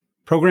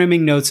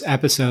Programming Notes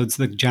episodes,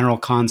 the general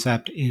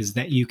concept is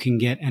that you can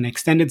get an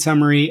extended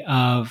summary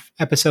of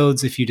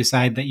episodes if you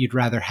decide that you'd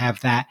rather have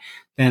that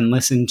than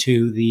listen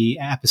to the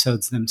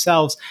episodes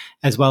themselves,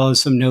 as well as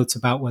some notes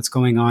about what's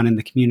going on in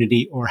the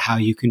community or how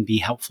you can be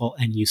helpful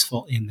and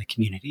useful in the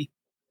community.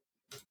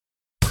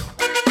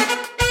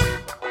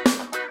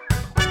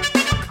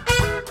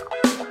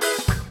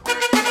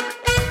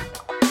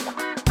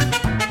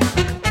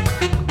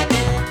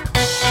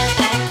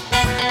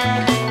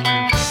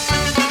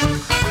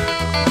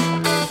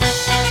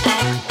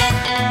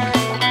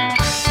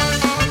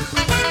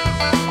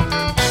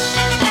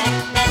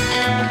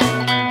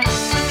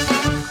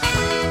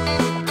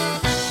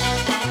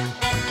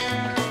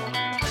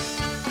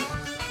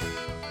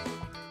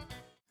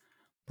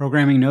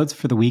 Programming notes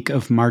for the week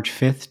of March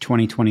 5th,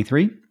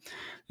 2023.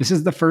 This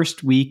is the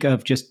first week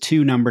of just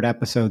 2 numbered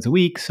episodes a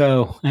week,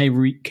 so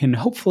I can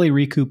hopefully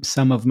recoup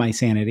some of my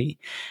sanity.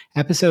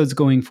 Episodes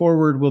going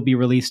forward will be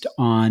released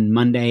on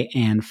Monday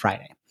and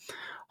Friday.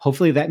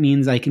 Hopefully that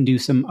means I can do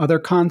some other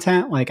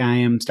content, like I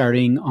am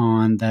starting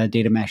on the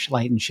Data Mesh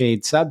Light and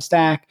Shade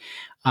Substack,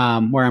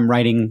 where I'm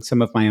writing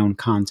some of my own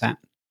content.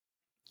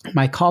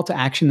 My call to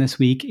action this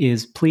week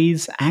is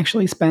please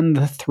actually spend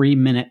the 3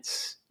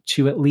 minutes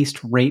to at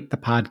least rate the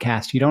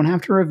podcast. You don't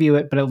have to review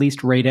it, but at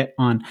least rate it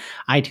on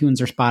iTunes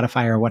or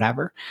Spotify or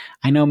whatever.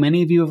 I know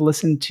many of you have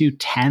listened to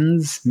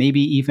tens,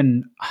 maybe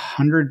even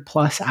 100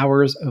 plus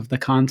hours of the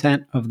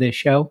content of this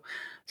show.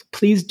 So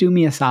please do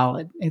me a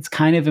solid. It's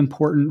kind of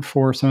important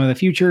for some of the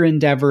future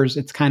endeavors.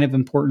 It's kind of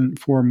important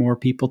for more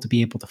people to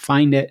be able to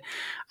find it.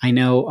 I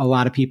know a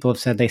lot of people have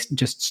said they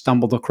just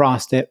stumbled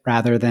across it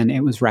rather than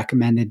it was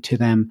recommended to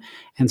them.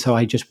 And so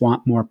I just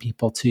want more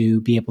people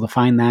to be able to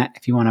find that.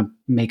 If you want to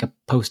make a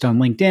post on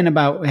LinkedIn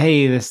about,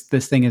 hey, this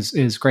thing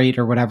is great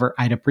or whatever,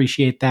 I'd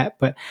appreciate that.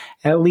 But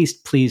at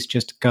least please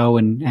just go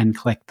and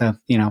click the,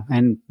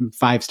 and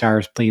 5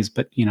 stars, please,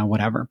 but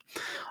whatever.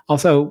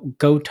 Also,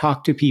 go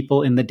talk to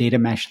people in the Data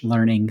Mesh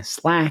Learning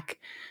Slack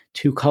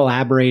to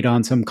collaborate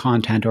on some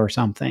content or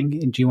something.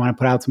 Do you want to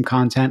put out some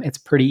content? It's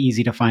pretty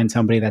easy to find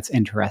somebody that's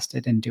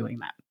interested in doing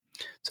that.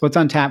 So what's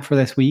on tap for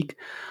this week?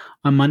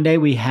 On Monday,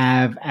 we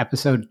have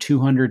episode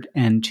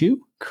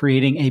 202,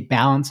 Creating a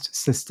Balanced,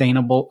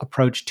 Sustainable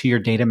Approach to Your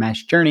Data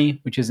Mesh Journey,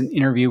 which is an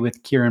interview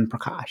with Kiran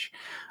Prakash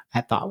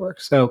at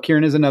ThoughtWorks. So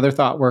Kiran is another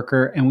thought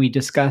worker, and we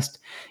discussed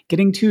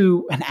getting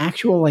to an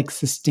actual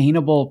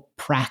sustainable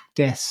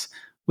practice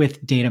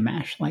with data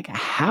mesh.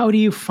 How do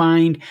you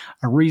find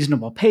a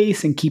reasonable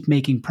pace and keep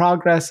making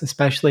progress,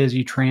 especially as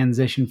you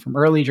transition from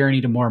early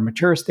journey to more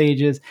mature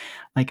stages?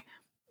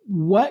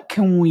 What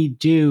can we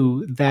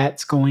do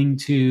that's going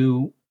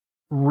to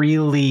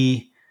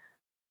really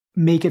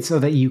make it so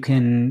that you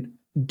can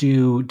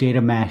do data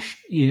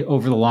mesh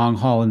over the long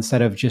haul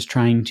instead of just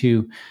trying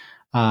to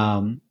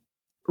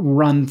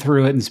run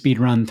through it and speed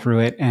run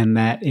through it? And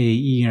that,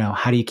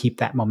 how do you keep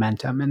that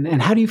momentum?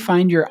 And how do you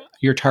find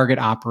your target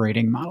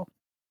operating model?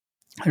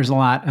 There's a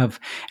lot of,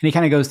 and he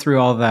kind of goes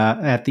through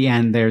at the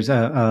end, there's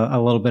a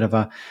little bit of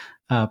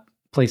a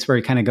place where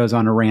he kind of goes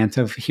on a rant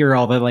of here are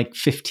all the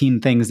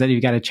 15 things that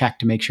you've got to check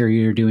to make sure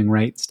you're doing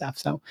right stuff.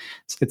 So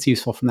it's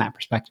useful from that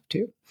perspective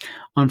too.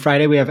 On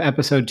Friday, we have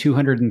episode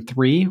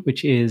 203,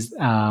 which is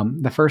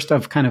the first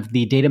of kind of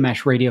the Data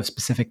Mesh Radio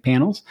specific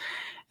panels.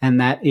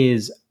 And that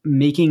is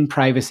making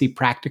privacy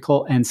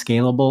practical and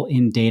scalable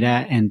in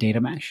data and data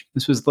mesh.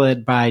 This was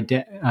led by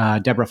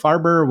Deborah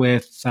Farber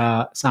with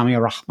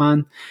Samia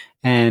Rahman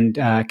and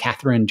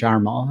Catherine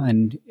Jarmal.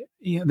 And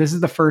this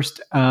is the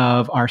first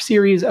of our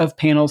series of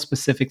panels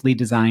specifically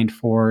designed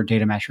for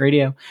Data Mesh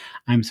Radio.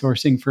 I'm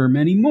sourcing for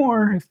many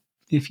more.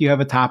 If you have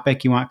a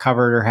topic you want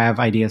covered or have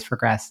ideas for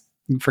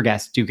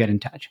guests, do get in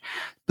touch.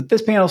 But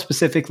this panel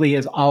specifically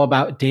is all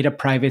about data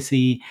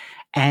privacy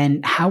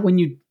and how when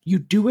you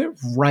do it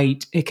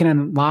right, it can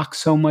unlock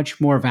so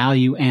much more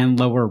value and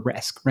lower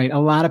risk, right? A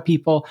lot of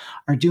people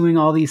are doing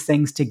all these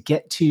things to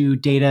get to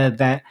data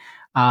that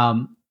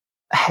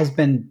has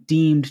been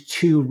deemed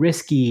too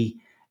risky.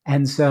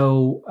 And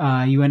so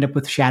you end up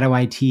with shadow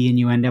IT and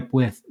you end up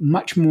with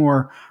much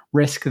more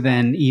risk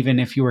than even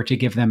if you were to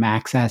give them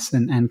access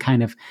and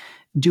kind of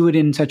do it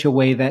in such a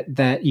way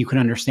that you can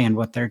understand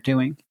what they're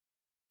doing.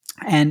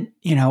 And,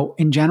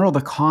 in general,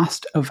 the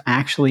cost of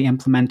actually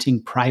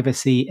implementing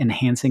privacy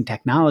enhancing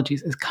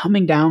technologies is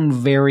coming down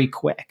very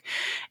quick.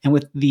 And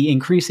with the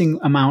increasing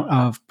amount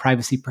of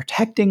privacy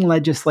protecting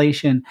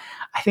legislation,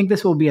 I think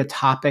this will be a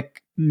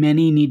topic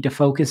many need to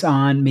focus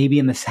on maybe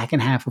in the second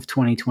half of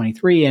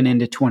 2023 and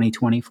into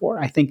 2024.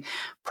 I think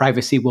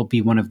privacy will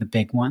be one of the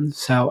big ones.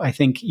 So I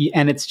think,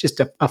 and it's just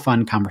a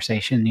fun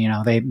conversation.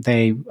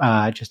 They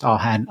just all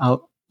had a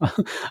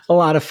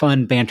lot of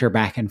fun banter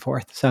back and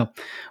forth. So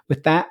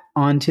with that,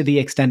 on to the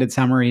extended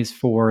summaries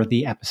for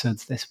the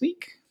episodes this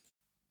week.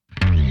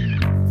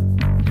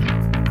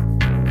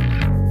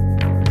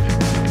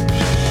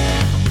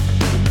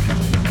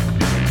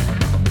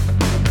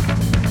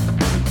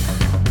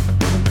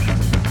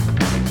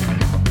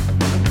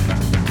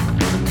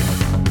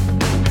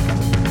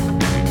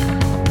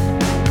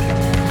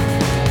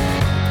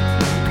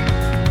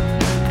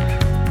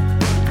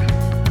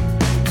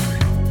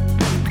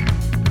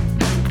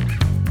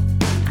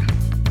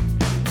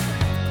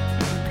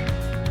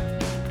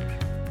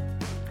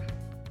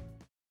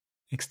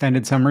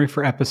 extended summary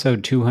for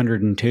episode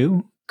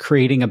 202,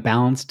 Creating a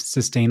Balanced,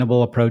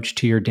 Sustainable Approach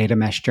to Your Data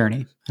Mesh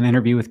Journey, an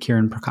interview with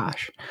Kiran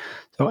Prakash.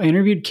 So I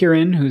interviewed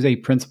Kiran, who's a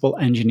principal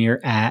engineer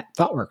at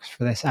ThoughtWorks,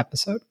 for this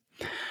episode.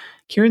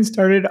 Kiran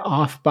started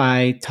off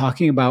by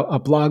talking about a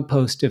blog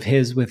post of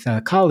his with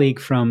a colleague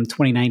from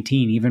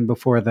 2019, even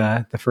before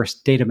the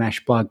first data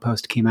mesh blog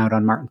post came out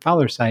on Martin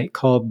Fowler's site,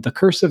 called The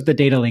Curse of the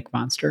Data Lake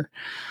Monster.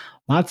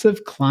 Lots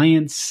of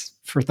clients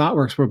for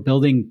ThoughtWorks were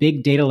building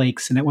big data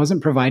lakes, and it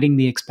wasn't providing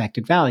the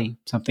expected value,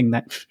 something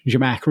that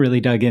Zhamak really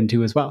dug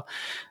into as well.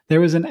 There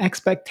was an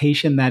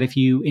expectation that if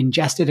you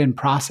ingested and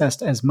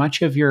processed as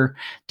much of your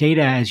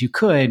data as you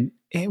could,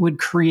 it would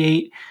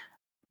create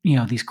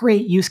these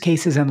great use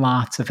cases and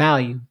lots of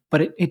value,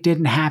 but it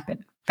didn't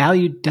happen.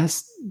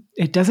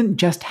 It doesn't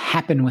just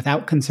happen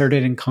without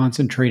concerted and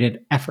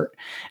concentrated effort.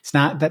 It's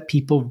not that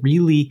people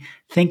really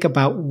think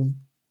about,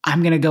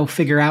 I'm going to go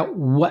figure out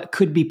what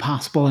could be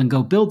possible and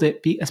go build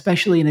it,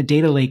 especially in a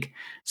data lake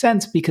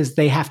sense, because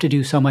they have to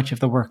do so much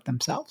of the work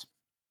themselves.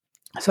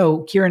 So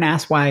Kiran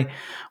asked, why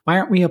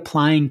aren't we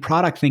applying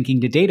product thinking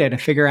to data to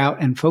figure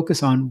out and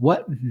focus on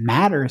what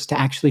matters to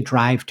actually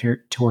drive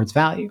towards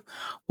value?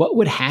 What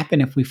would happen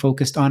if we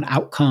focused on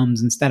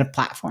outcomes instead of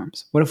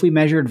platforms? What if we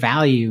measured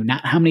value,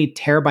 not how many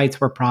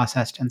terabytes were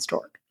processed and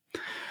stored?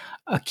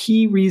 A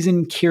key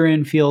reason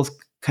Kiran feels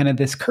kind of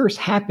this curse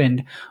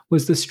happened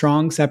was the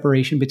strong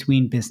separation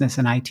between business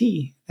and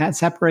IT. That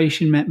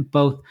separation meant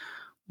both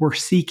were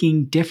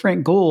seeking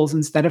different goals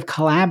instead of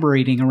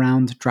collaborating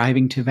around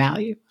driving to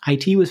value.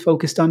 IT was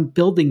focused on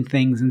building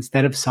things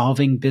instead of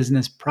solving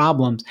business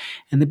problems,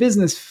 and the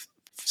business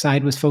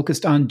side was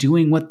focused on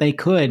doing what they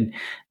could,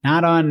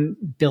 not on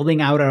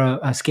building out a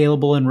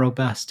scalable and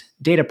robust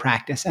data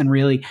practice and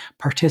really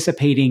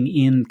participating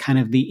in kind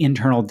of the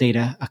internal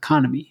data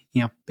economy.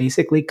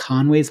 Basically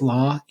Conway's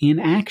law in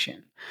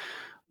action.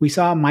 We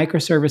saw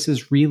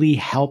microservices really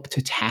help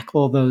to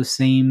tackle those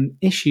same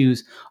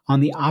issues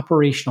on the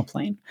operational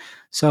plane.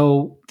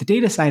 So the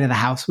data side of the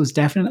house was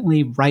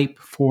definitely ripe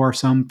for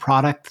some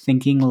product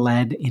thinking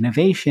led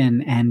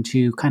innovation and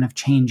to kind of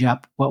change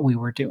up what we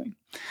were doing.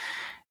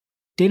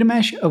 Data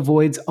mesh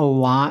avoids a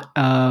lot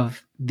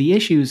of the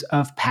issues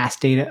of past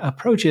data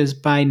approaches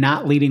by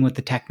not leading with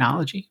the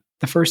technology.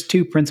 The first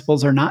two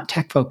principles are not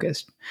tech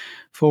focused.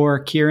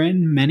 For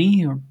Kiran,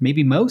 many or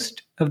maybe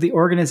most of the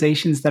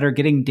organizations that are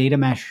getting data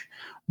mesh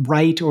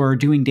right or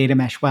doing data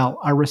mesh well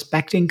are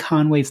respecting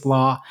Conway's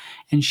law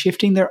and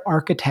shifting their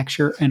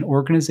architecture and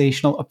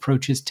organizational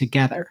approaches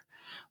together,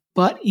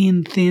 but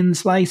in thin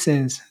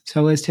slices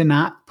so as to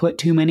not put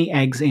too many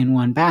eggs in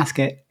one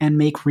basket and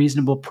make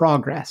reasonable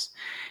progress.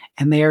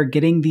 And they are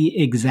getting the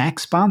exec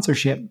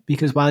sponsorship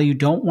because while you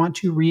don't want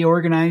to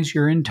reorganize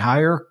your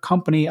entire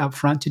company up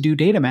front to do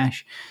data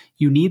mesh,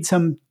 you need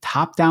some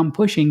top-down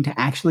pushing to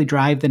actually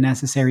drive the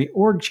necessary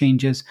org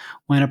changes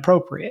when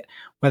appropriate,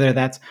 whether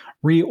that's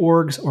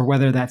reorgs or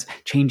whether that's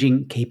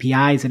changing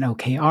KPIs and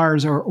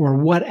OKRs or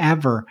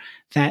whatever,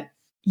 that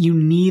you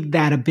need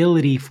that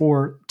ability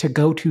to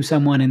go to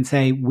someone and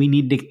say, we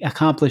need to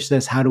accomplish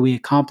this. How do we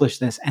accomplish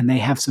this? And they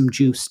have some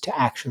juice to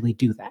actually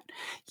do that.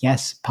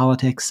 Yes,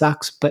 politics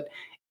sucks, but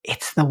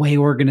it's the way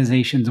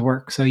organizations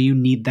work. So you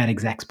need that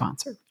exec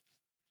sponsor.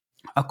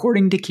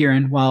 According to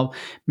Kiran, while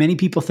many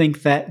people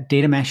think that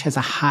data mesh has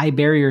a high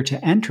barrier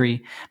to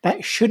entry,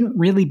 that shouldn't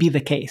really be the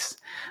case.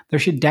 There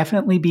should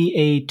definitely be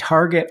a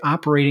target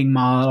operating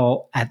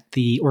model at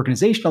the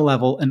organizational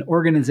level, and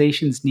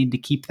organizations need to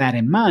keep that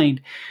in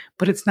mind.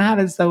 But it's not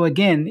as though,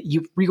 again,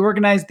 you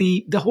reorganize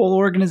the whole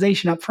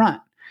organization up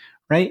front,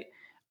 right?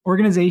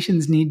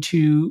 Organizations need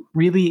to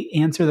really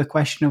answer the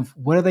question of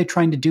what are they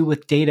trying to do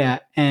with data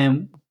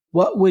and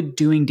what would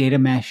doing data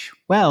mesh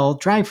well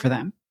drive for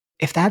them.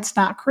 If that's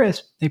not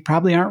crisp, they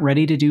probably aren't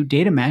ready to do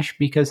data mesh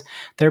because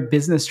their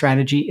business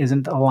strategy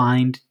isn't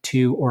aligned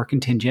to or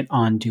contingent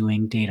on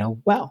doing data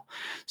well.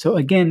 So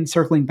again,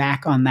 circling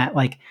back on that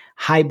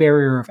high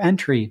barrier of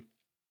entry,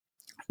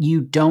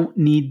 you don't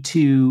need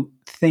to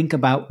think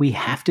about we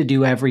have to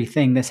do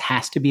everything. This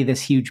has to be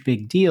this huge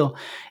big deal.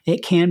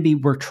 It can be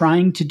we're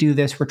trying to do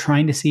this. We're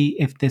trying to see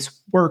if this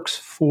works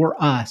for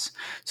us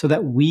so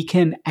that we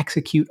can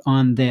execute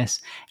on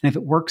this. And if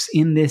it works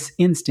in this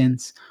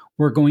instance,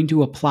 we're going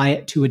to apply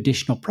it to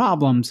additional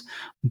problems.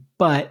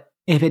 But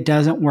if it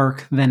doesn't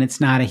work, then it's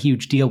not a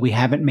huge deal. We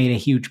haven't made a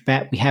huge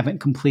bet. We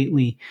haven't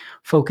completely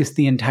focused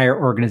the entire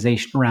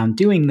organization around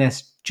doing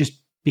this just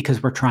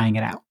because we're trying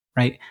it out,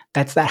 right?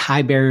 That's that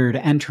high barrier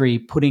to entry,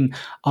 putting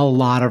a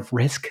lot of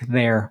risk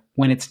there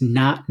when it's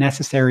not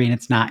necessary and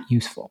it's not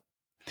useful.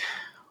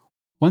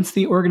 Once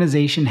the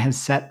organization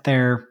has set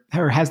their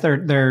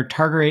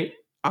target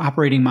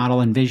operating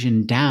model and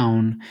vision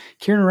down,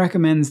 Kiran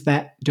recommends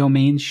that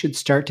domains should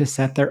start to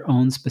set their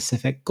own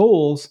specific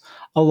goals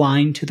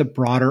aligned to the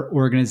broader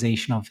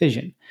organizational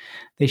vision.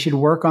 They should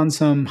work on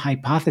some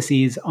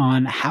hypotheses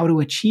on how to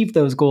achieve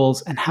those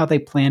goals and how they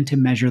plan to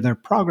measure their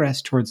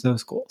progress towards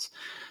those goals.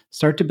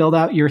 Start to build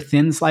out your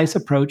thin slice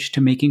approach to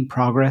making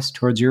progress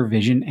towards your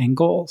vision and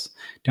goals.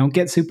 Don't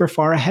get super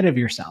far ahead of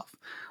yourself.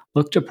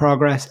 Look to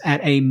progress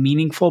at a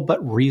meaningful but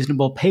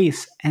reasonable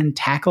pace and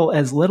tackle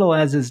as little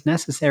as is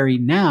necessary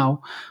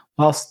now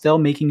while still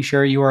making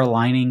sure you are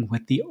aligning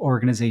with the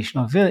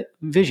organizational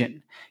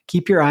vision.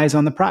 Keep your eyes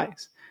on the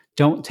prize.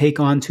 Don't take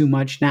on too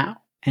much now.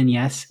 And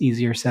yes,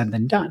 easier said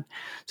than done.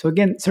 So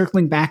again,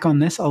 circling back on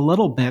this a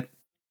little bit,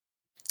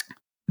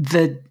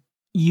 the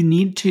you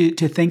need to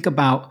think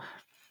about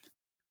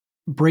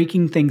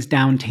breaking things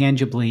down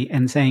tangibly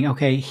and saying,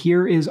 okay,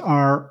 here is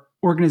our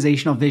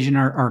organizational vision,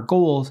 our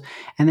goals.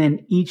 And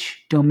then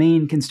each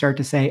domain can start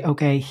to say,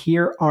 okay,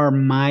 here are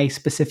my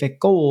specific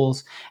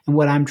goals and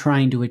what I'm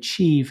trying to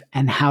achieve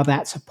and how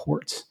that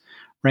supports,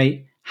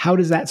 right? How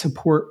does that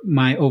support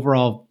my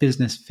overall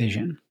business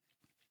vision?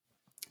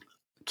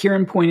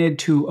 Kieran pointed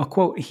to a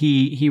quote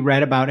he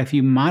read about: if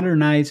you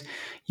modernize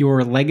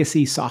your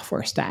legacy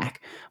software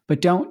stack,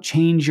 but don't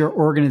change your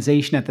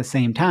organization at the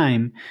same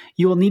time,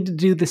 you will need to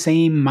do the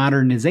same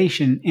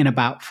modernization in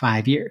about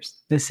 5 years.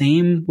 The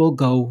same will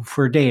go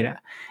for data.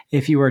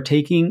 If you are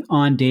taking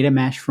on data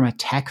mesh from a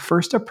tech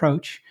first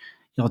approach,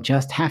 you'll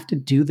just have to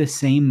do the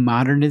same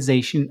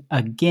modernization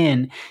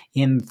again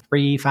in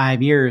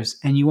 3-5 years,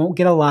 and you won't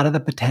get a lot of the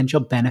potential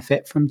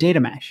benefit from data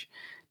mesh.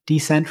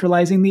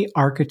 Decentralizing the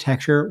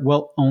architecture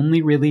will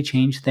only really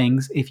change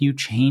things if you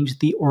change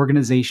the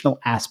organizational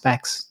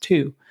aspects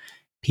too: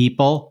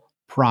 people,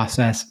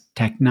 process,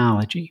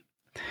 technology.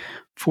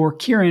 For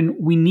Kieran,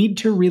 we need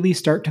to really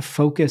start to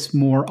focus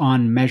more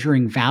on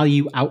measuring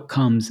value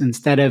outcomes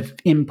instead of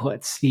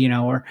inputs,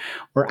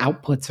 or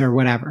outputs or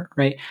whatever,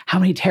 right? How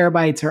many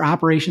terabytes or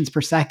operations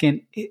per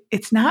second?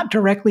 It's not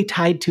directly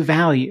tied to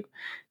value.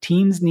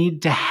 Teams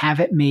need to have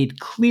it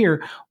made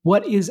clear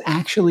what is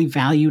actually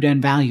valued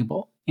and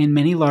valuable. In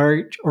many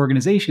large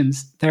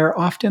organizations, there are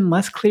often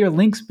less clear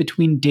links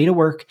between data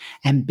work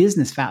and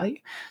business value.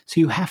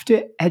 So you have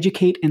to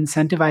educate,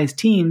 incentivize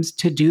teams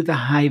to do the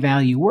high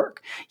value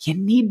work. You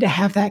need to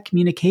have that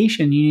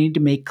communication. You need to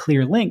make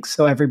clear links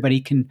so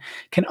everybody can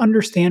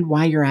understand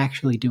why you're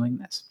actually doing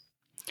this.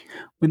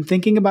 When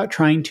thinking about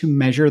trying to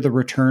measure the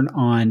return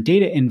on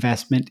data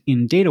investment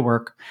in data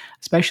work,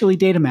 especially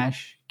data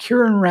mesh,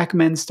 Kieran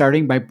recommends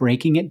starting by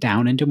breaking it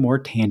down into more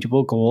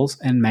tangible goals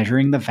and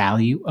measuring the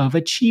value of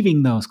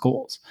achieving those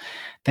goals.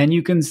 Then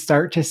you can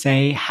start to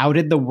say, how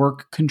did the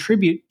work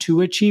contribute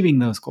to achieving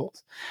those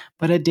goals?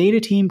 But a data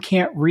team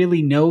can't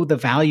really know the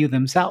value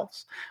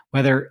themselves,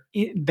 whether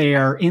they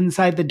are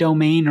inside the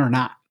domain or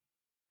not.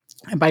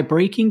 And by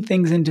breaking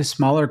things into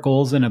smaller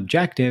goals and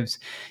objectives,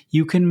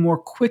 you can more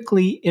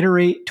quickly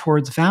iterate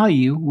towards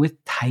value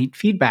with tight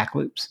feedback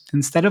loops.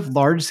 Instead of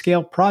large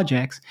scale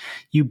projects,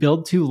 you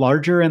build to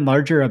larger and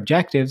larger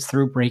objectives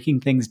through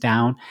breaking things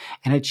down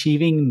and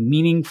achieving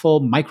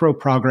meaningful micro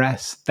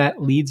progress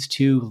that leads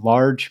to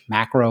large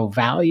macro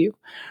value,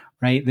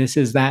 right? This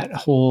is that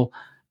whole,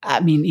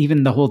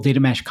 even the whole data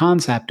mesh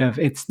concept of,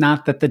 it's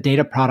not that the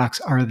data products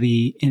are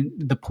the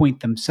point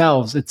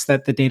themselves. It's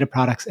that the data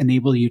products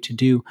enable you to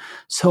do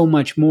so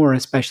much more,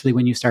 especially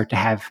when you start to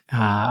have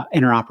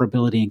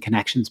interoperability and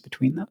connections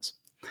between those.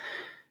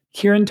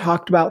 Kieran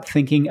talked about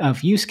thinking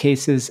of use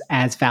cases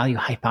as value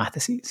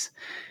hypotheses.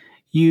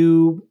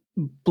 You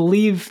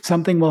believe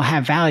something will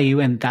have value,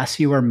 and thus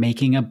you are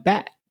making a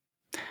bet.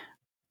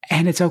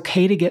 And it's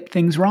okay to get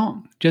things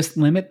wrong. Just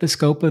limit the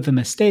scope of the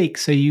mistake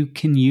so you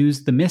can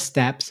use the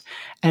missteps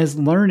as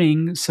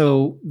learning,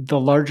 so the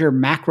larger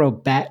macro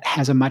bet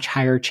has a much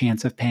higher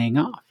chance of paying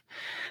off.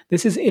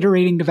 This is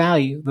iterating to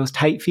value, those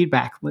tight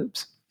feedback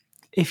loops.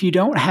 If you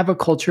don't have a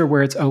culture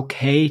where it's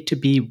okay to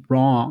be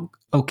wrong,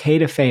 okay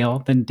to fail,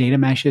 then data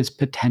mesh is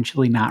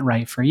potentially not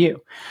right for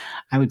you.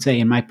 I would say,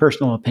 in my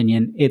personal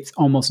opinion, it's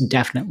almost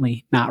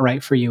definitely not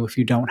right for you if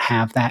you don't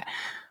have that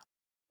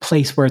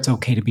place where it's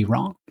okay to be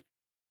wrong.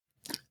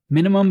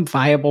 Minimum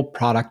viable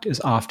product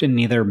is often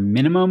neither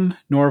minimum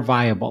nor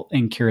viable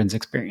in Kieran's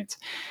experience.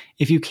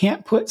 If you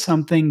can't put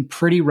something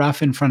pretty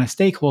rough in front of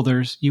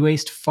stakeholders, you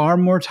waste far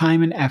more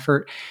time and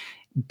effort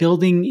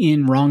building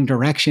in wrong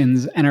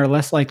directions and are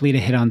less likely to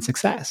hit on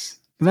success.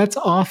 That's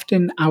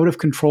often out of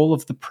control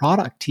of the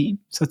product team.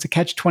 So it's a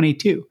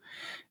catch-22.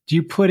 Do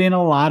you put in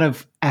a lot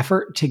of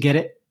effort to get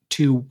it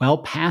to well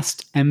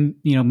past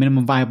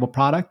minimum viable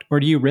product,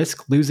 or do you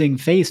risk losing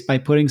face by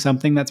putting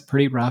something that's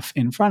pretty rough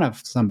in front of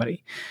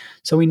somebody?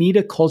 So we need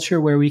a culture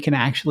where we can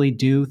actually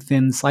do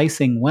thin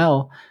slicing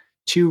well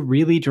to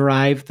really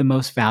derive the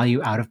most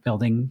value out of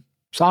building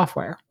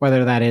software,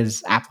 whether that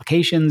is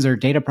applications or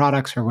data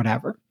products or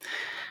whatever.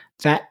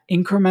 That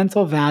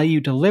incremental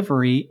value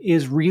delivery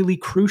is really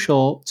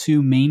crucial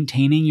to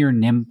maintaining your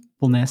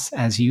nimbleness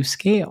as you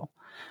scale.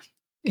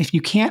 If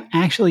you can't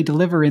actually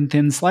deliver in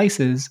thin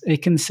slices,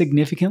 it can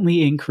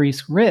significantly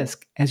increase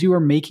risk as you are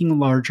making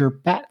larger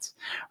bets,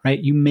 right?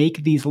 You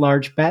make these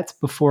large bets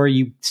before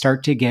you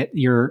start to get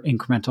your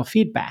incremental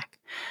feedback.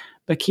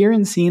 But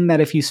Kieran's seen that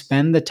if you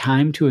spend the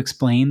time to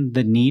explain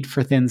the need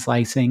for thin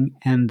slicing,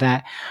 and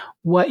that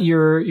what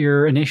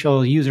your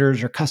initial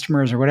users or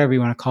customers or whatever you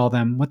want to call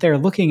them, what they're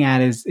looking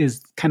at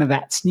is kind of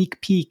that sneak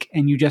peek,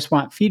 and you just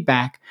want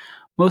feedback,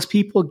 most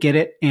people get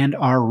it and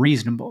are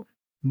reasonable.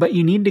 but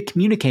you need to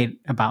communicate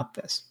about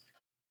this.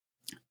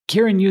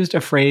 Kieran used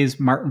a phrase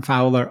Martin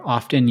Fowler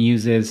often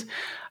uses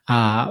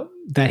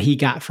that he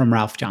got from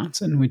Ralph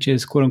Johnson, which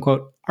is, quote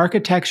unquote,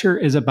 architecture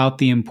is about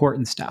the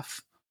important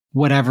stuff,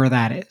 whatever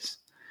that is.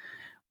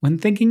 When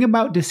thinking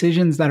about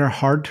decisions that are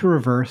hard to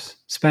reverse,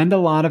 spend a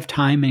lot of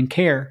time and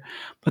care,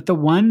 but the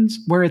ones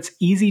where it's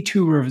easy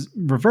to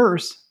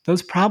reverse,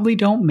 those probably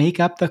don't make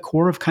up the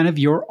core of kind of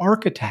your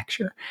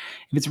architecture.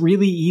 If it's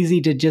really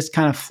easy to just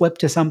kind of flip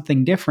to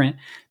something different,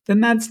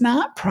 then that's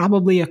not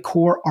probably a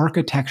core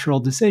architectural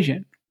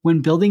decision.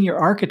 When building your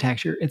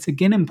architecture, it's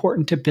again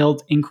important to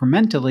build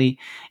incrementally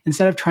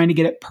instead of trying to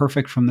get it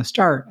perfect from the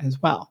start as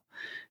well.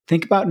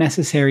 Think about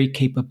necessary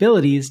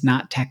capabilities,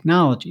 not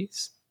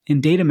technologies. In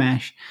data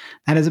mesh,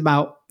 that is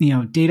about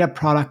data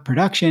product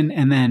production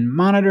and then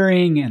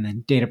monitoring and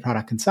then data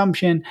product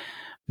consumption,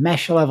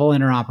 mesh level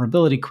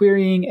interoperability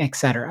querying,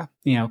 etc.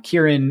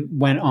 Kieran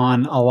went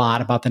on a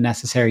lot about the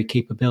necessary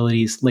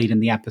capabilities late in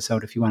the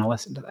episode if you want to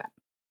listen to that.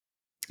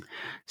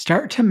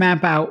 Start to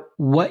map out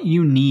what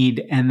you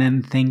need and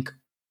then think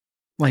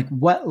like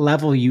what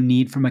level you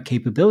need from a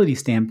capability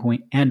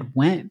standpoint and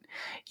when.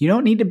 You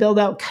don't need to build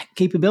out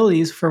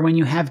capabilities for when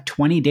you have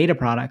 20 data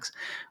products,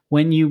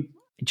 when you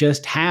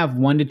just have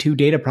 1 to 2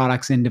 data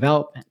products in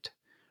development,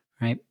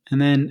 right? And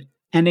then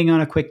ending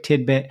on a quick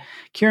tidbit,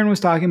 Kieran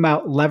was talking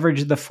about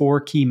leverage the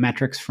 4 key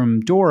metrics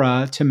from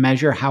Dora to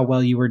measure how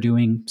well you are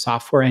doing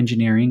software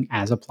engineering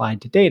as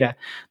applied to data.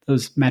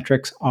 Those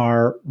metrics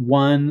are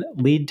 1,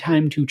 lead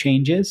time to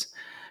changes,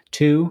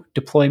 2,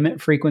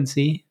 deployment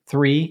frequency,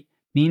 3,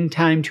 mean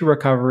time to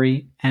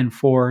recovery, and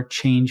 4,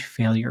 change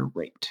failure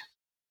rate.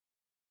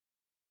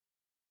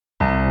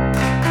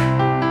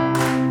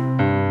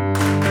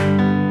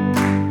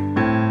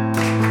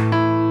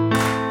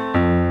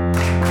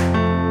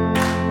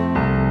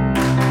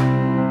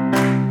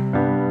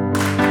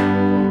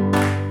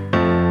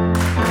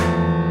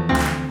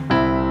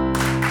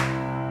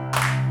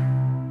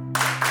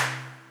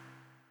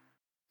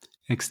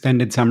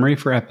 Extended summary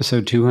for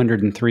episode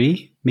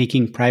 203,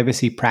 Making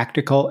Privacy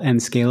Practical and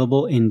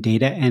Scalable in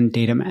Data and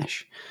Data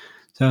Mesh.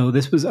 So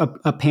this was a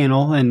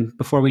panel, and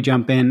before we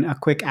jump in, a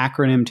quick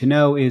acronym to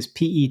know is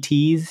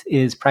PETs,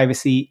 is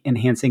Privacy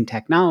Enhancing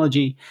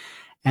Technology.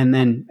 And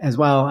then as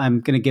well,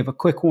 I'm going to give a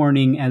quick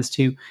warning as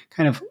to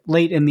kind of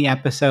late in the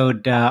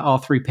episode, all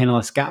 3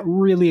 panelists got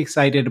really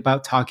excited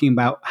about talking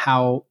about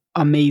how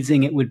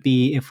amazing it would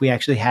be if we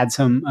actually had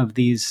some of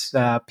these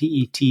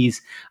PETs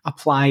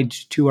applied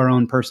to our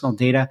own personal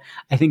data.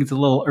 I think it's a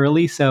little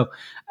early, so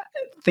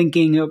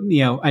thinking,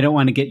 I don't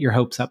want to get your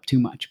hopes up too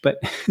much, but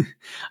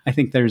I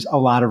think there's a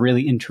lot of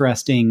really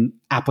interesting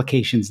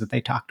applications that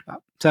they talked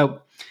about.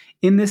 So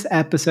in this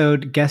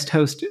episode, guest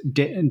host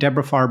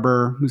Deborah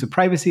Farber, who's a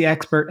privacy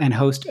expert and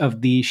host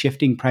of the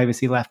Shifting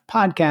Privacy Left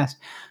podcast,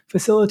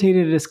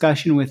 facilitated a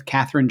discussion with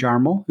Catherine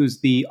Jarmel,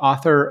 who's the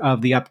author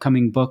of the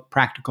upcoming book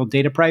Practical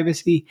Data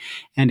Privacy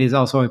and is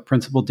also a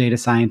principal data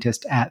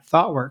scientist at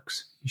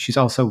ThoughtWorks. She's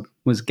also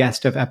was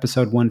guest of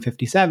episode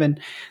 157.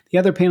 The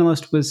other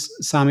panelist was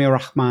Samia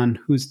Rahman,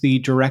 who's the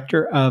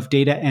director of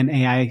data and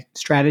AI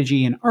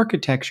strategy and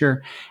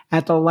architecture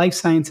at the life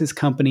sciences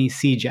company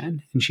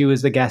CGen, and she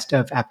was the guest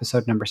of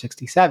episode number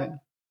 67.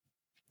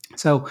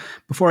 So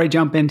before I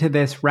jump into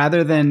this,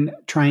 rather than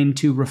trying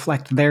to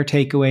reflect their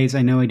takeaways,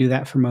 I know I do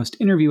that for most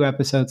interview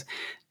episodes,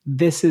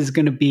 this is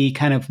going to be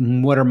kind of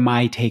what are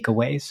my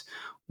takeaways.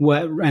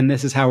 And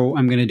this is how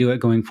I'm going to do it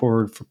going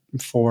forward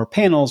for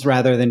panels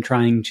rather than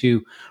trying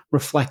to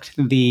reflect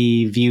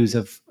the views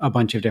of a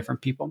bunch of different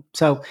people.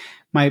 So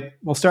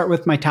we'll start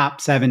with my top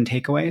 7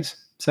 takeaways.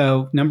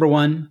 So number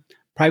 1,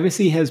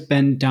 privacy has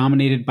been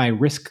dominated by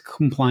risk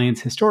compliance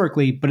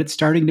historically, but it's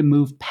starting to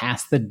move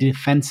past the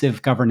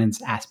defensive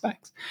governance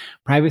aspects.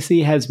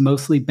 Privacy has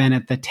mostly been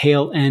at the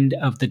tail end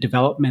of the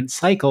development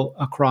cycle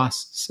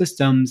across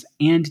systems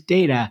and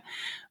data,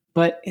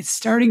 but it's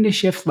starting to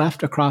shift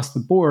left across the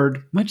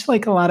board, much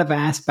like a lot of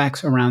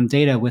aspects around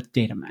data with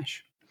data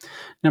mesh.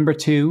 Number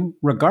 2,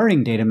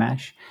 regarding data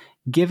mesh,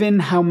 given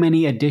how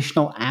many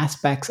additional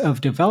aspects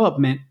of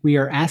development we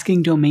are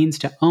asking domains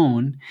to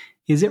own,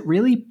 is it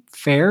really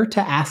fair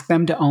to ask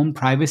them to own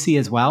privacy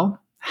as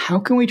well? How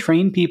can we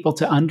train people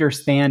to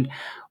understand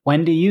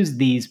when to use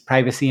these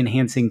privacy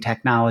enhancing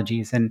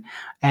technologies and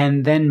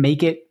then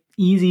make it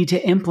easy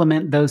to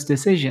implement those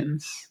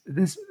decisions?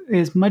 This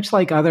is much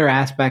like other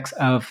aspects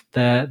of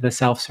the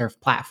self-serve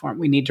platform.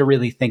 We need to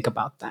really think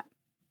about that.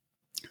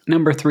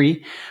 Number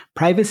 3,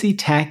 privacy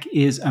tech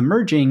is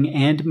emerging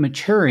and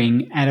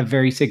maturing at a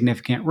very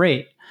significant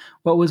rate.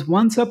 What was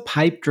once a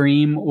pipe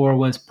dream or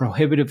was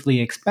prohibitively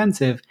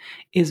expensive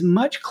is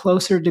much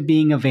closer to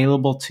being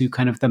available to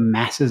kind of the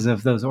masses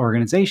of those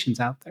organizations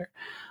out there.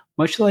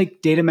 Much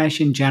like data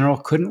mesh in general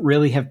couldn't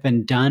really have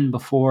been done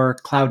before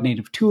cloud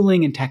native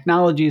tooling and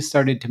technologies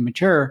started to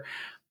mature,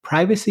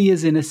 privacy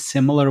is in a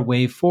similar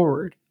way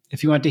forward.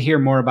 If you want to hear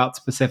more about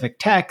specific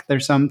tech,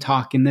 there's some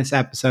talk in this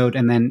episode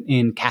and then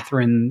in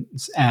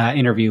Catherine's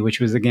interview, which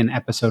was again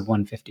episode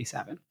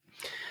 157.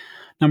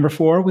 Number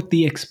 4, with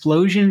the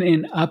explosion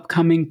in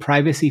upcoming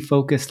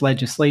privacy-focused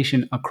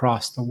legislation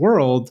across the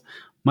world,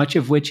 much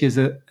of which is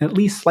at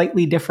least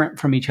slightly different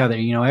from each other.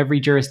 Every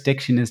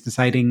jurisdiction is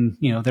deciding,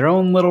 their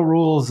own little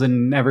rules,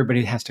 and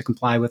everybody has to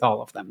comply with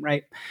all of them,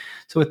 right?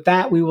 So with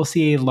that, we will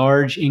see a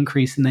large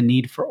increase in the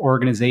need for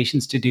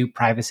organizations to do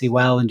privacy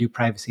well and do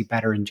privacy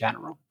better in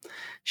general.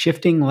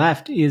 Shifting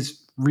left is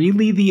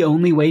really the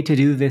only way to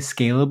do this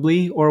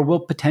scalably, or we'll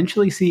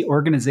potentially see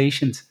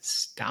organizations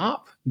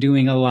stop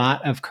doing a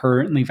lot of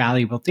currently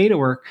valuable data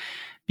work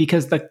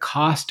because the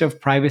cost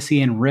of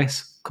privacy and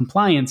risk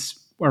compliance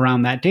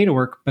around that data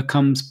work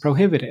becomes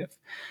prohibitive.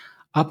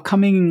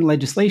 Upcoming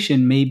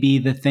legislation may be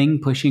the thing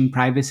pushing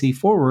privacy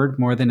forward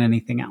more than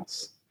anything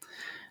else.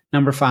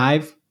 Number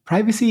 5,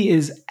 privacy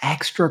is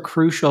extra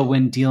crucial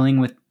when dealing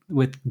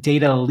with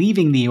data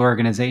leaving the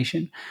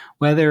organization,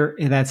 whether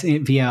that's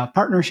via a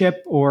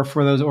partnership or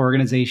for those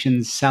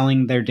organizations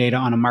selling their data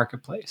on a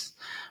marketplace.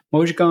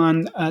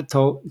 Mojgan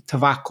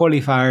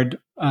Tavakolifard,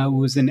 who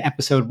was in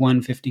episode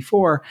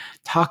 154,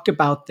 talked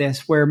about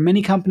this, where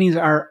many companies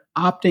are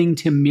opting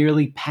to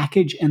merely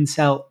package and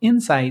sell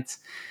insights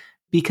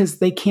because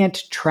they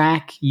can't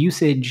track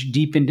usage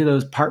deep into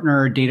those partner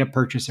or data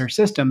purchaser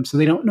systems. So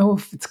they don't know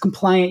if it's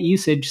compliant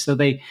usage. So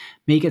they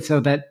make it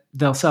so that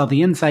they'll sell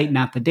the insight,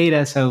 not the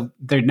data. So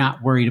they're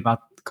not worried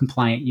about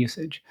compliant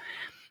usage.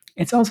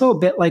 It's also a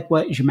bit like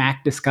what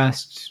Zhamak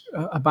discussed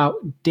about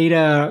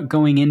data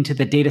going into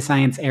the data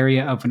science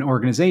area of an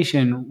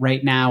organization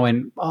right now,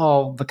 and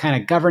all the kind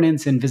of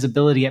governance and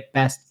visibility at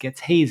best gets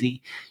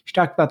hazy. She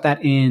talked about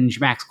that in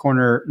Zhamak's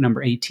Corner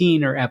number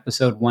 18 or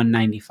episode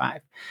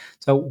 195.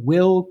 So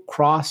will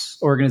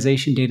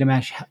cross-organization data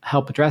mesh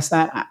help address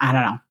that? I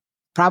don't know.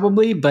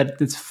 Probably,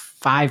 but it's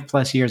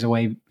 5+ years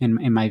away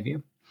in my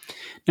view.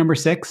 Number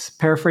 6,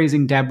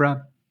 paraphrasing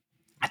Deborah,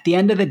 at the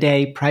end of the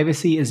day,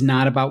 privacy is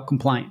not about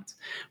compliance.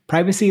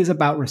 Privacy is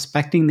about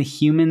respecting the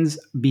humans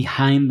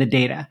behind the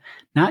data,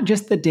 not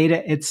just the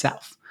data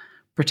itself.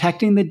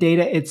 Protecting the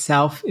data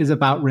itself is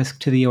about risk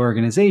to the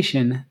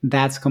organization.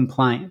 That's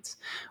compliance.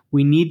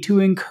 We need to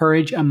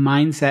encourage a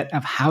mindset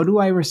of how do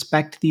I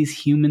respect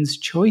these humans'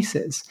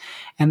 choices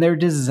and their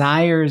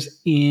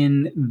desires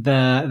in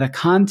the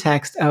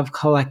context of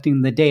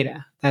collecting the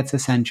data. That's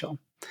essential.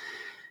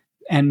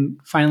 And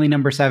finally,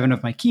 number 7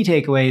 of my key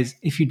takeaways,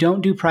 if you don't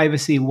do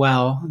privacy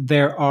well,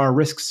 there are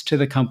risks to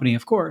the company,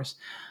 of course.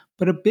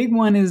 But a big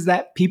one is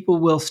that people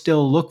will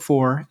still look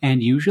for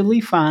and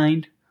usually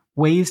find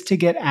ways to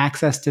get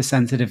access to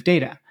sensitive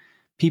data.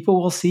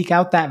 People will seek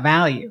out that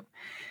value.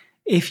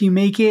 If you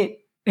make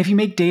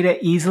data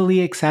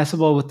easily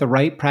accessible with the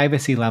right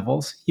privacy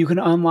levels, you can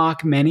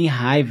unlock many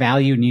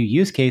high-value new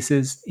use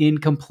cases in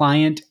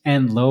compliant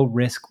and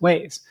low-risk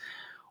ways.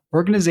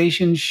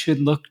 Organizations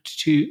should look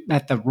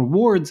at the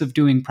rewards of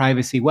doing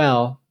privacy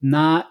well,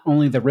 not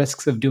only the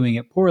risks of doing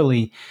it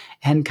poorly,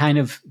 and kind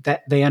of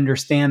that they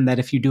understand that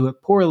if you do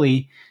it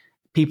poorly,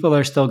 people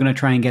are still going to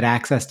try and get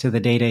access to the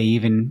data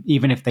even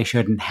if they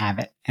shouldn't have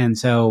it. And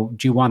so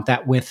do you want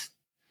that with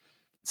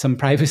some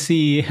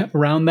privacy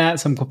around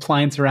that, some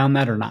compliance around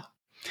that, or not?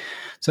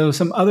 So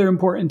some other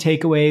important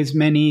takeaways,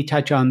 many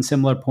touch on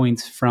similar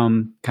points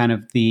from kind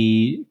of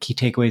the key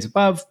takeaways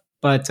above,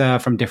 but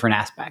from different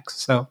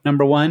aspects. So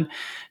number 1,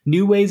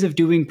 new ways of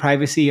doing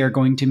privacy are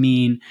going to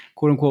mean,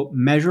 quote unquote,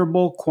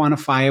 measurable,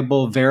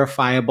 quantifiable,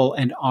 verifiable,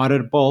 and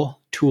auditable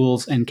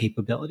tools and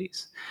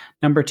capabilities.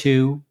 Number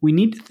 2, we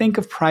need to think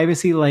of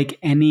privacy like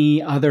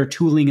any other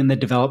tooling in the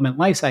development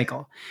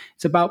lifecycle.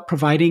 It's about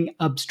providing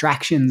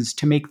abstractions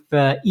to make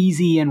the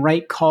easy and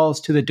right calls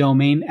to the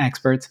domain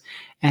experts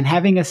and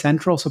having a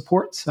central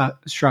support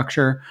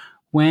structure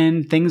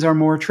when things are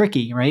more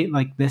tricky, right?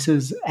 Like this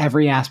is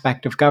every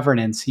aspect of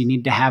governance. You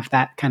need to have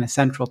that kind of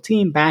central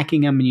team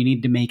backing them, and you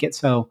need to make it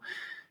so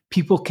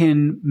people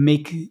can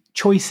make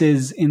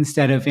choices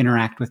instead of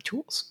interact with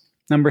tools.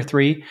 Number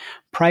 3,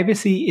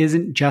 privacy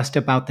isn't just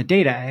about the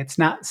data. It's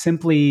not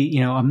simply,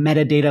 a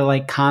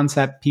metadata-like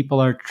concept. People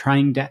are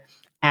trying to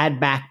add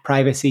back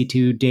privacy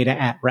to data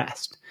at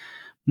rest.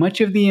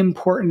 Much of the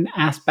important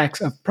aspects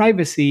of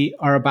privacy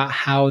are about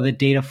how the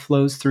data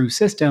flows through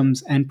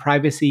systems and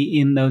privacy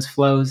in those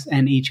flows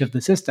and each of the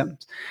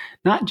systems,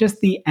 not just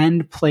the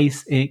end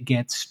place it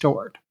gets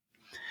stored.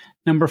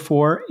 Number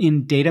 4,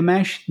 in data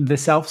mesh, the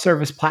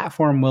self-service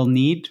platform will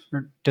need,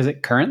 or does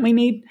it currently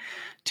need,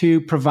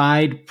 to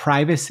provide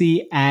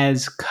privacy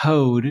as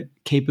code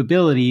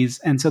capabilities.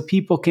 And so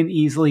people can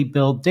easily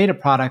build data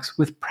products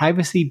with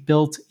privacy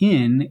built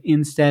in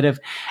instead of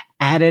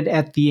added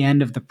at the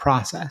end of the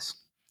process.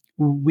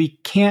 We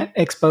can't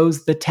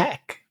expose the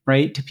tech,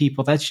 right, to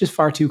people. That's just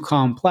far too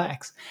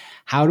complex.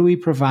 How do we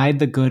provide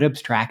the good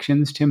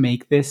abstractions to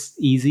make this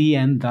easy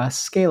and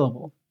thus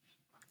scalable?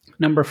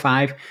 Number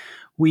 5,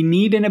 We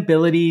need an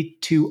ability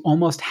to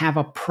almost have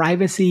a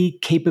privacy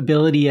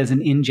capability as an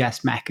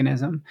ingest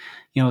mechanism.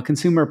 A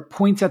consumer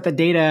points at the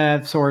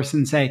data source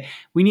and say,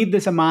 we need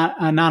this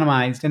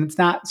anonymized, and it's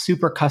not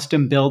super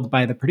custom built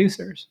by the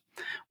producers.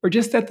 We're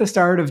just at the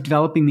start of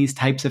developing these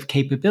types of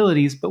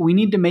capabilities, but we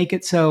need to make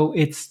it so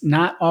it's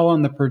not all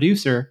on the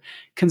producer.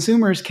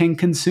 Consumers can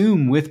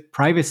consume with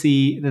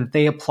privacy that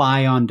they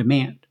apply on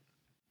demand.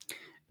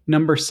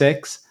 Number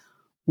 6,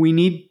 we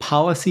need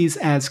policies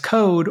as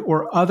code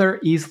or other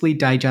easily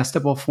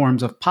digestible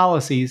forms of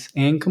policies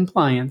and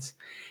compliance.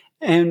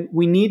 And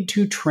we need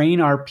to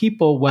train our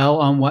people well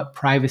on what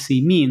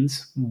privacy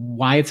means,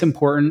 why it's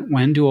important,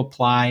 when to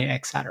apply,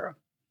 etc.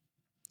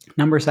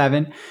 Number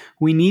 7,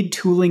 we need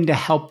tooling to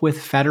help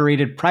with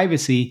federated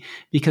privacy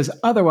because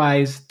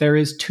otherwise there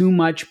is too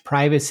much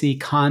privacy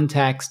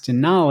context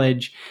and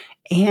knowledge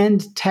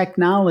and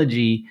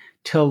technology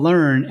to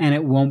learn and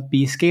it won't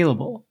be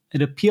scalable.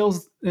 It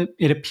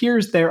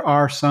appears there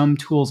are some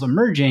tools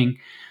emerging,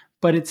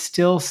 but it's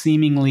still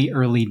seemingly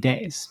early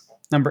days.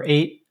 Number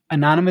 8,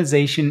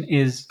 anonymization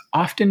is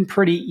often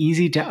pretty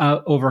easy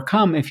to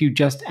overcome if you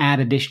just add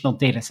additional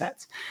data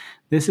sets.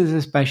 This is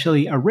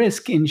especially a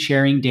risk in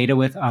sharing data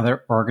with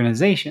other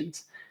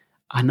organizations.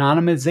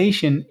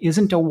 Anonymization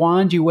isn't a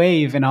wand you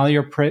wave and all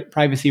your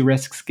privacy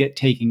risks get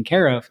taken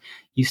care of.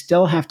 You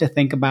still have to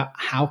think about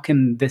how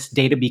can this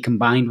data be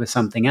combined with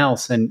something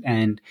else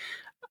and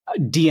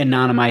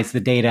de-anonymize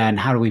the data, and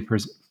how do we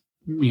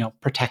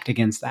protect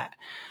against that.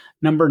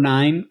 Number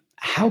 9,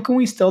 how can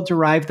we still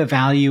derive the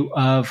value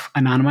of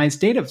anonymized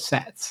data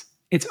sets?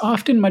 It's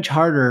often much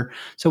harder.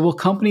 So will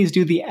companies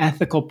do the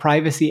ethical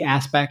privacy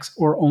aspects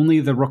or only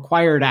the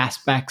required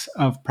aspects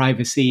of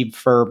privacy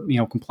for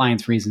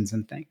compliance reasons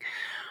and things?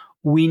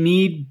 We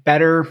need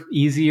better,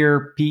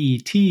 easier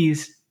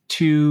PETs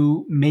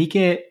to make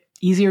it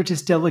easier to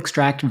still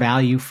extract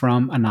value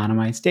from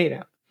anonymized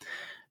data.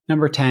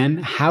 Number 10,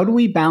 how do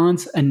we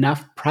balance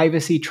enough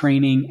privacy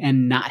training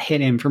and not hit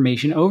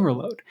information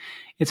overload?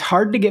 It's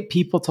hard to get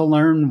people to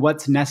learn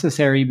what's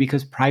necessary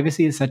because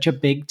privacy is such a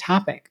big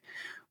topic.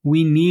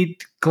 We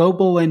need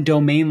global and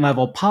domain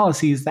level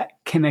policies that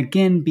can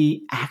again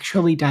be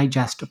actually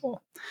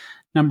digestible.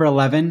 Number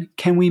 11,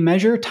 can we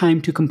measure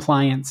time to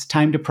compliance,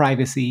 time to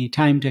privacy,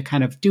 time to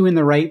kind of doing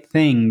the right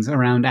things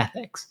around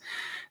ethics?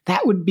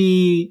 That would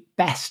be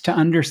best to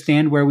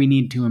understand where we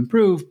need to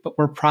improve, but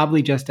we're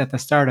probably just at the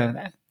start of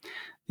that.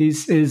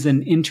 This is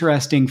an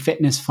interesting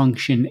fitness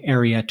function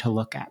area to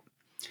look at.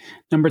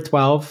 Number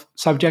 12,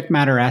 subject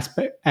matter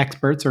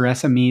experts or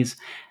SMEs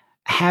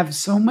have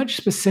so much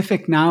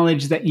specific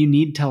knowledge that you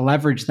need to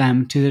leverage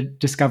them to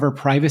discover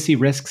privacy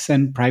risks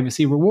and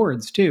privacy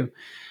rewards too.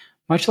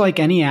 Much like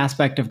any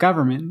aspect of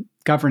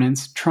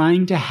governance,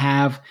 trying to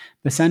have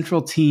the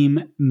central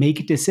team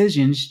make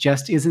decisions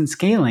just isn't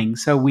scaling.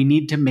 So we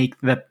need to make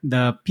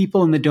the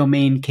people in the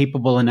domain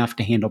capable enough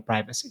to handle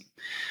privacy.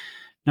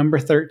 Number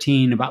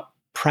 13, about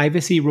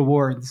privacy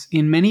rewards.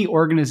 In many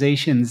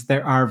organizations,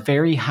 there are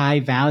very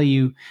high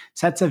value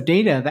sets of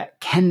data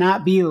that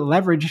cannot be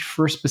leveraged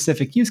for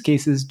specific use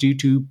cases due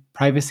to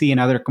privacy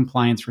and other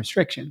compliance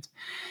restrictions.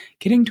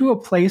 Getting to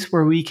a place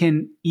where we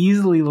can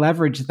easily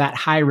leverage that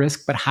high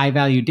risk but high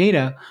value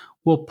data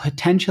will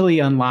potentially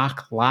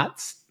unlock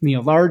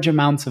large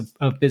amounts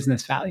of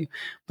business value.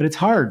 But it's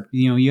hard.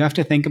 You have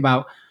to think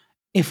about,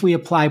 if we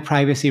apply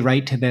privacy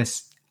right to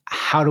this,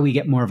 how do we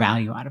get more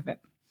value out of it?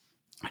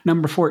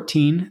 Number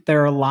 14,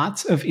 there are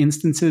lots of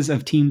instances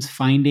of teams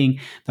finding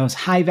those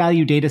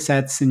high-value data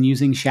sets and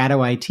using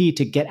shadow IT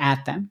to get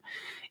at them.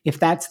 If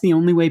that's the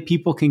only way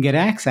people can get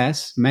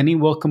access, many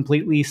will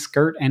completely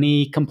skirt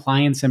any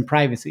compliance and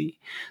privacy.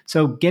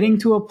 So getting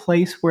to a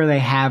place where they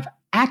have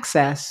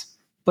access,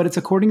 but it's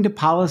according to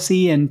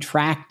policy and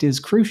tracked, is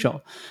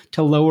crucial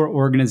to lower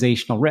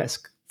organizational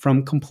risk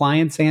from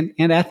compliance and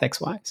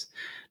ethics-wise.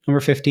 Number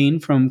 15,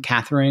 from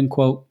Catherine,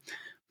 quote,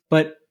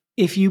 "But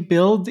if you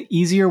build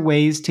easier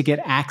ways to get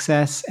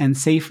access and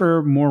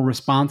safer, more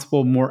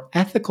responsible, more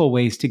ethical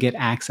ways to get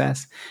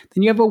access,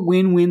 then you have a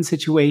win-win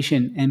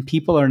situation and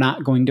people are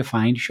not going to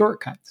find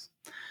shortcuts."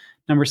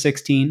 Number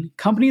 16,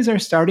 companies are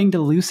starting to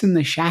loosen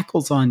the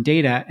shackles on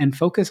data and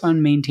focus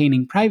on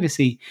maintaining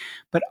privacy,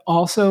 but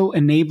also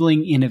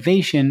enabling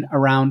innovation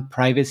around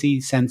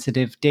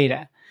privacy-sensitive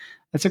data.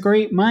 That's a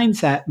great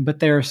mindset, but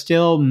there are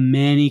still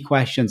many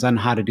questions on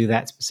how to do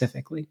that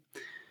specifically.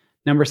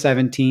 Number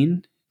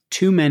 17,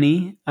 too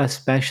many,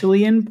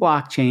 especially in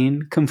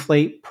blockchain,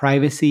 conflate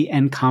privacy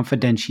and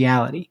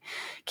confidentiality.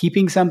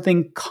 Keeping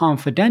something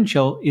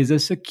confidential is a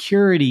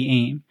security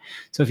aim.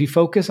 So if you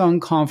focus on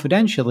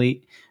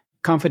confidentiality,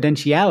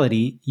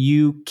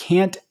 you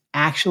can't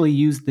actually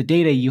use the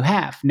data you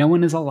have. No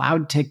one is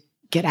allowed to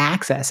get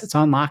access. It's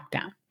on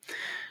lockdown.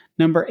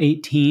 Number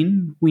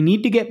 18, we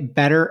need to get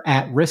better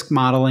at risk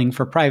modeling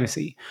for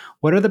privacy.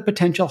 What are the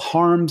potential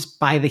harms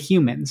by the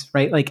humans,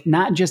 right? Like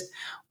not just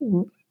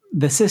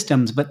the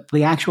systems, but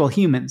the actual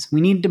humans. We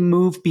need to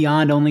move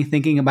beyond only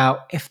thinking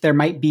about if there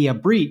might be a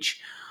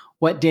breach,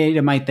 what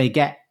data might they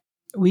get?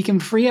 We can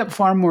free up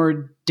far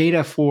more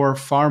data for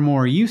far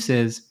more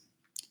uses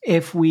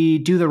if we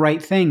do the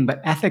right thing,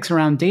 but ethics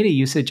around data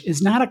usage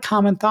is not a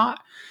common thought.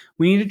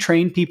 We need to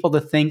train people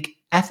to think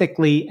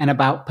ethically and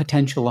about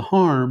potential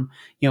harm,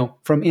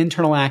 from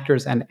internal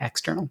actors and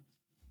external.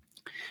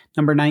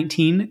 Number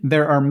 19,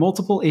 there are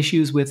multiple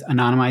issues with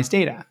anonymized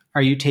data.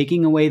 Are you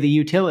taking away the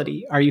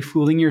utility? Are you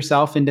fooling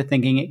yourself into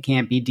thinking it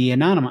can't be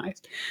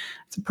de-anonymized?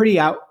 It's a pretty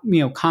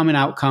common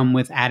outcome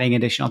with adding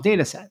additional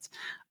data sets.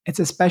 It's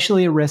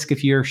especially a risk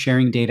if you're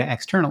sharing data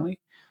externally.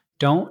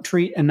 Don't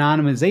treat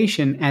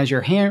anonymization as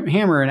your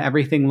hammer and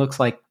everything looks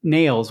like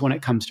nails when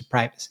it comes to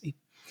privacy.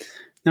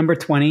 Number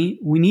 20,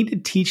 we need to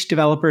teach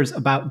developers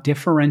about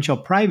differential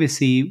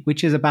privacy,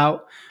 which is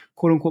about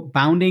quote unquote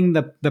bounding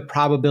the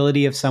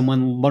probability of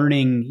someone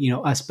learning,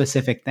 a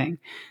specific thing.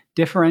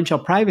 Differential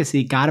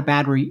privacy got a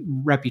bad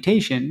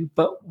reputation,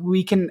 but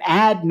we can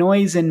add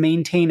noise and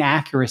maintain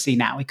accuracy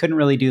now. We couldn't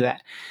really do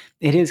that.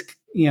 It is,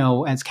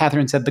 as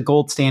Catherine said, the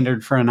gold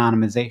standard for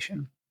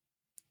anonymization.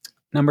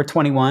 Number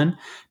 21,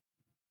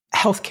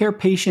 healthcare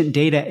patient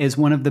data is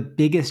one of the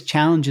biggest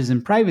challenges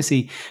in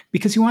privacy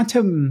because you want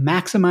to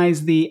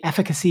maximize the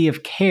efficacy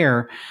of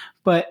care,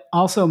 but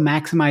also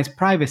maximize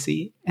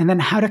privacy. And then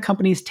how do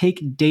companies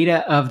take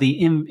data of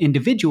the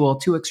individual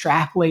to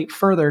extrapolate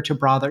further to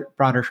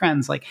broader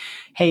trends? Like,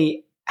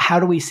 hey, how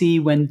do we see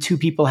when two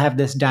people have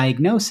this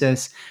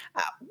diagnosis?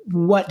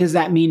 What does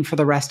that mean for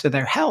the rest of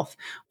their health?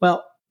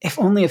 Well, if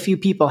only a few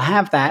people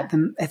have that,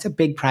 then it's a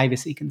big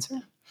privacy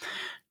concern.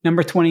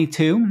 Number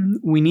 22,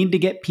 we need to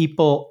get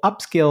people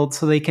upskilled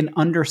so they can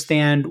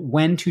understand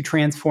when to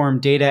transform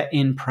data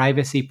in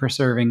privacy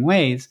preserving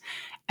ways.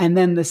 And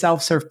then the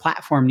self-serve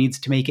platform needs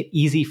to make it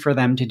easy for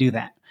them to do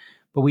that.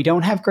 But we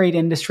don't have great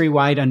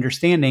industry-wide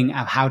understanding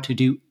of how to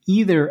do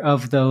either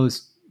of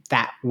those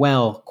that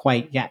well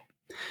quite yet.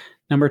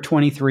 Number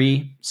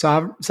 23,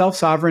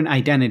 self-sovereign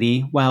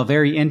identity, while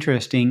very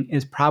interesting,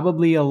 is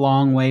probably a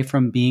long way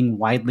from being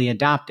widely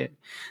adopted.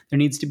 There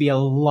needs to be a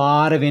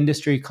lot of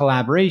industry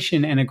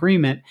collaboration and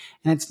agreement,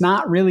 and it's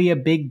not really a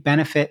big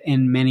benefit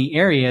in many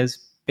areas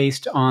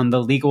based on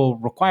the legal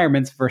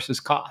requirements versus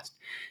cost.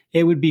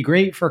 It would be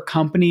great for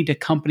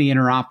company-to-company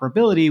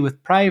interoperability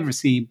with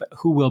privacy, but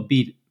who will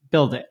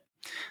build it?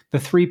 The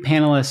three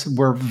panelists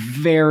were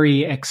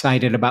very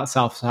excited about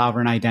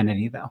self-sovereign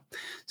identity, though.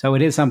 So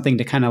it is something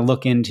to kind of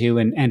look into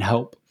and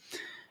hope.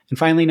 And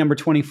finally, number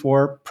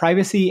 24,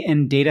 privacy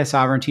and data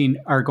sovereignty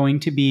are going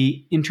to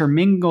be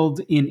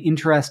intermingled in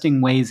interesting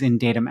ways in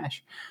data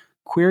mesh.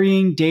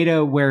 Querying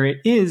data where it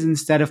is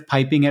instead of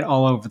piping it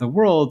all over the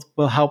world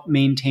will help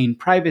maintain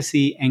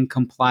privacy and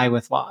comply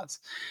with laws.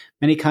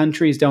 Many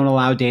countries don't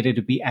allow data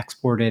to be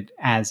exported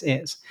as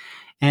is.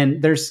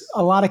 And there's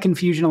a lot of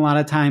confusion a lot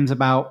of times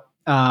about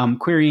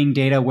querying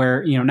data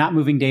where, not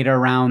moving data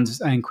around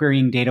and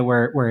querying data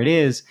where it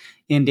is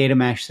in data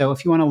mesh. So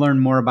if you want to learn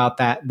more about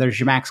that, there's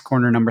Zhamak's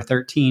Corner number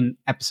 13,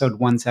 episode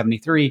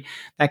 173,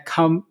 that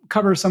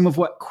covers some of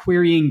what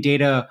querying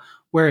data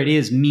where it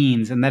is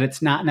means, and that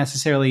it's not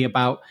necessarily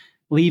about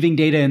leaving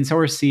data in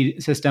source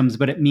systems,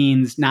 but it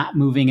means not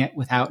moving it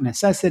without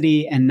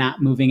necessity and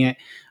not moving it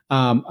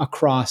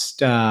across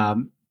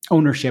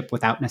ownership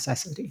without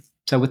necessity.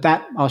 So with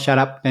that, I'll shut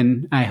up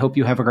and I hope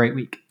you have a great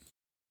week.